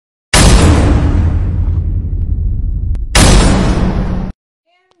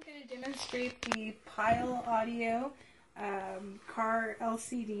demonstrate the Pyle Audio Car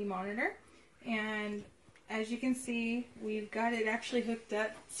LCD monitor. And as you can see, we've got it actually hooked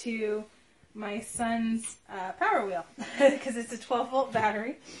up to my son's power wheel because it's a 12-volt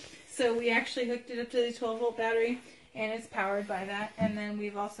battery. So we actually hooked it up to the 12-volt battery, and it's powered by that. And then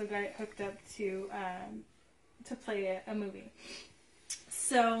we've also got it hooked up to play a movie.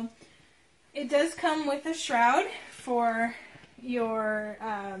 So it does come with a shroud for your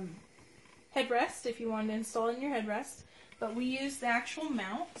headrest if you want to install it in your headrest. But we use the actual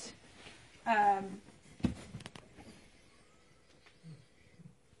mount. I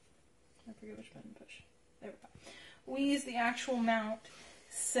forget which button to push. There we go. We use the actual mount,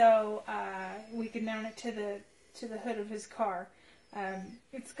 so we can mount it to the hood of his car.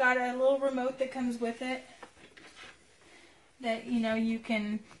 It's got a little remote that comes with it that you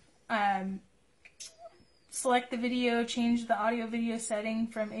can select the video, change the audio video setting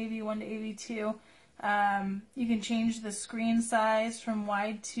from AV1 to AV2. You can change the screen size from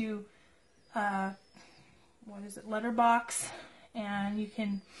wide to letterbox, and you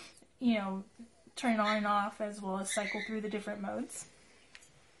can turn it on and off as well as cycle through the different modes.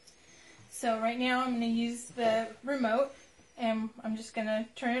 So right now I'm going to use the remote, and I'm just going to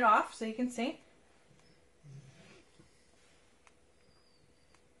turn it off so you can see.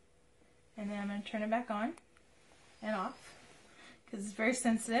 And then I'm going to turn it back on and off because it's very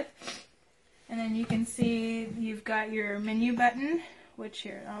sensitive. And then you can see you've got your menu button, which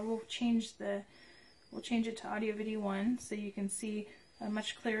here we'll change it to audio video 1 so you can see a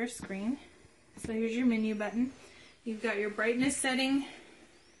much clearer screen. So here's your menu button. You've got your brightness setting,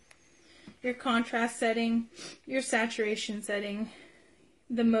 your contrast setting, your saturation setting,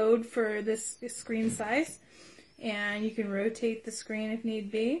 the mode for this screen size, and you can rotate the screen if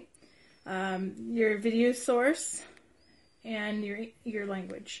need be. Your video source and your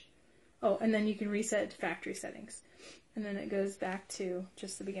language. Oh, and then you can reset it to factory settings, and then it goes back to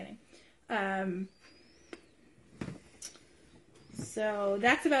just the beginning. So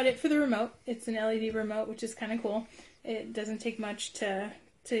that's about it for the remote. It's an LED remote, which is kind of cool. It doesn't take much to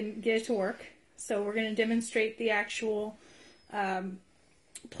get it to work. So we're going to demonstrate the actual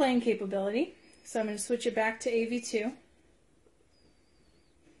playing capability. So I'm going to switch it back to AV2.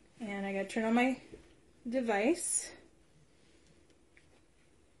 And I got to turn on my device.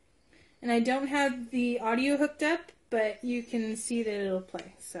 And I don't have the audio hooked up, but you can see that it'll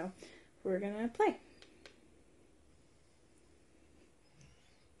play. So we're going to play.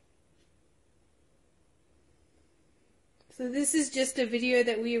 So this is just a video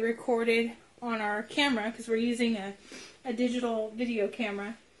that we recorded on our camera because we're using a digital video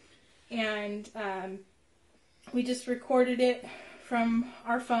camera. And we just recorded it from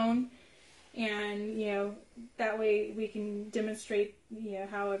our phone, and that way we can demonstrate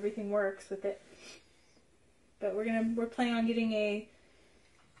how everything works with it. But we're planning on getting a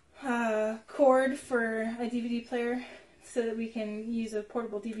cord for a DVD player so that we can use a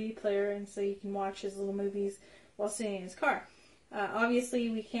portable DVD player, and so you can watch his little movies while sitting in his car. Obviously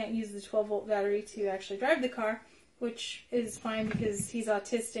we can't use the 12-volt battery to actually drive the car, which is fine because he's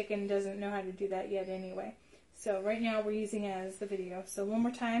autistic and doesn't know how to do that yet anyway. So right now we're using it as the video. So one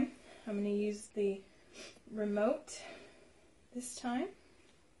more time, I'm going to use the remote this time.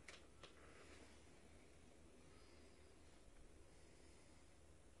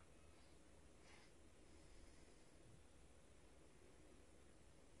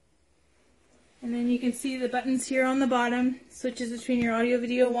 And then you can see the buttons here on the bottom, switches between your audio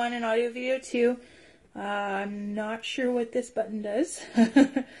video 1 and audio video 2. I'm not sure what this button does.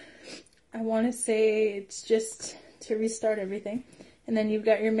 I want to say it's just to restart everything. And then you've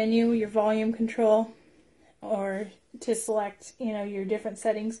got your menu, your volume control, or to select, your different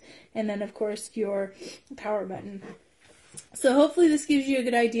settings. And then, of course, your power button. So hopefully this gives you a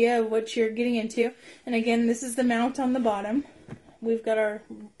good idea of what you're getting into. And again, this is the mount on the bottom. We've got our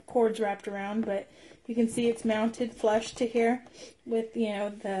cords wrapped around, but you can see it's mounted flush to here with,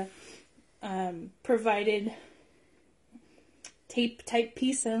 the provided tape type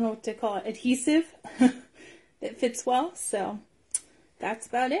piece, I don't know what to call it, adhesive that fits well. So that's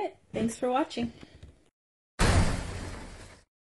about it. Thanks for watching.